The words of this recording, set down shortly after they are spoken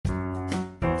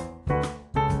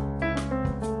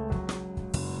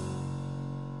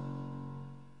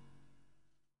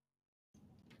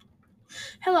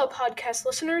Hello, podcast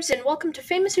listeners, and welcome to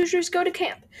Famous Hoosiers Go to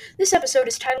Camp. This episode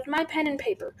is titled My Pen and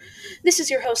Paper. This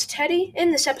is your host, Teddy. In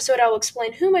this episode, I will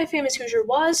explain who my famous Hoosier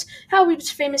was, how he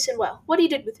was famous, and, well, what he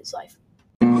did with his life.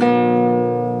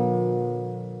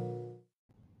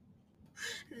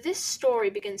 This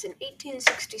story begins in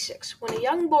 1866, when a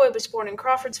young boy was born in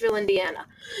Crawfordsville, Indiana.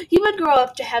 He would grow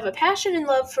up to have a passion and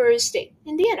love for his state,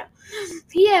 Indiana.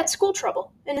 He had school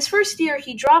trouble. In his first year,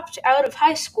 he dropped out of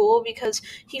high school because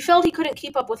he felt he couldn't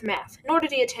keep up with math, nor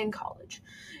did he attend college.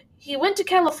 He went to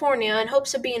California in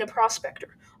hopes of being a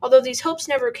prospector, although these hopes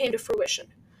never came to fruition.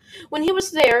 When he was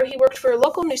there, he worked for a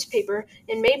local newspaper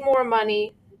and made more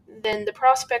money than the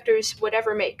prospectors would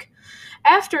ever make.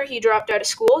 After he dropped out of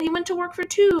school, he went to work for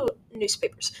two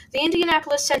newspapers, the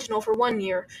Indianapolis Sentinel for 1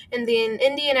 year and the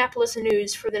Indianapolis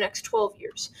News for the next 12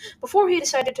 years, before he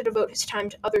decided to devote his time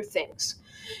to other things.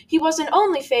 He wasn't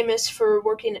only famous for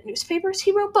working at newspapers,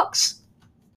 he wrote books.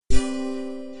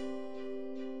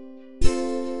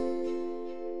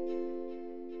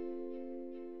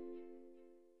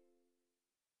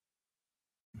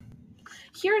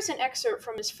 Here is an excerpt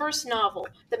from his first novel,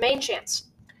 The Main Chance.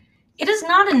 It is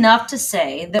not enough to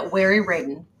say that Wary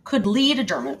Radin could lead a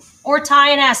German or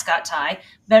tie an ascot tie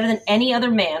better than any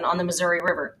other man on the Missouri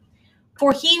River,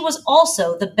 for he was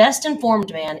also the best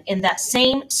informed man in that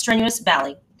same strenuous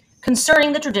valley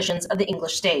concerning the traditions of the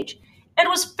English stage, and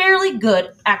was fairly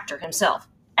good actor himself,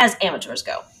 as amateurs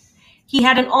go. He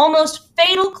had an almost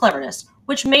fatal cleverness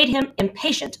which made him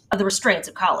impatient of the restraints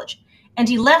of college, and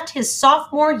he left his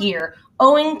sophomore year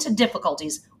owing to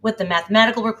difficulties with the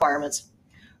mathematical requirements.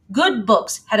 Good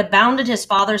books had abounded his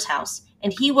father's house,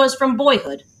 and he was from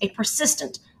boyhood a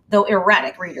persistent, though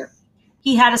erratic reader.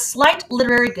 He had a slight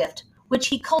literary gift, which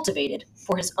he cultivated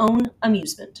for his own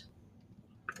amusement.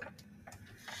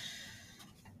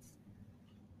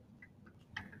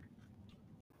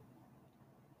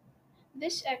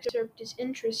 This excerpt is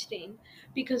interesting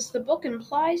because the book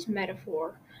implies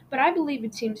metaphor, but I believe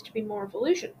it seems to be more of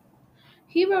illusion.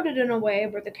 He wrote it in a way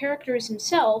where the character is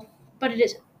himself, but it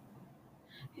isn't.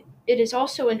 It is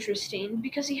also interesting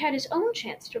because he had his own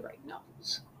chance to write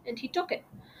novels, and he took it.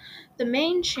 The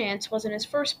Main Chance wasn't his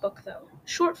first book, though.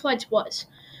 Short Flights was.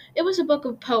 It was a book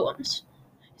of poems.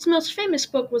 His most famous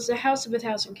book was The House of a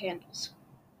Thousand Candles.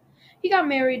 He got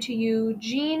married to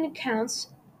Eugene Counts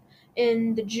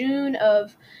in the June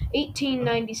of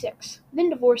 1896, then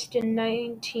divorced in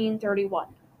 1931,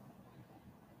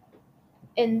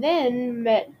 and then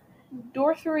met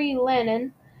Dorothy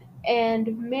Lannon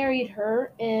and married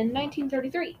her in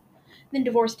 1933, then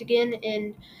divorced again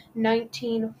in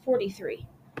 1943.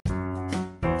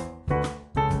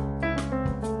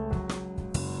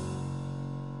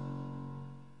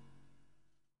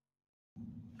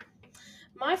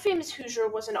 My famous Hoosier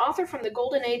was an author from the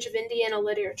golden age of Indiana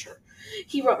literature.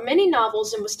 He wrote many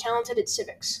novels and was talented at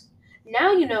civics.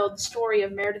 Now you know the story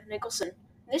of Meredith Nicholson.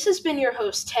 This has been your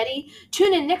host, Teddy.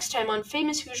 Tune in next time on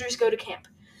Famous Hoosiers Go to Camp.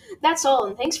 That's all,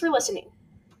 and thanks for listening.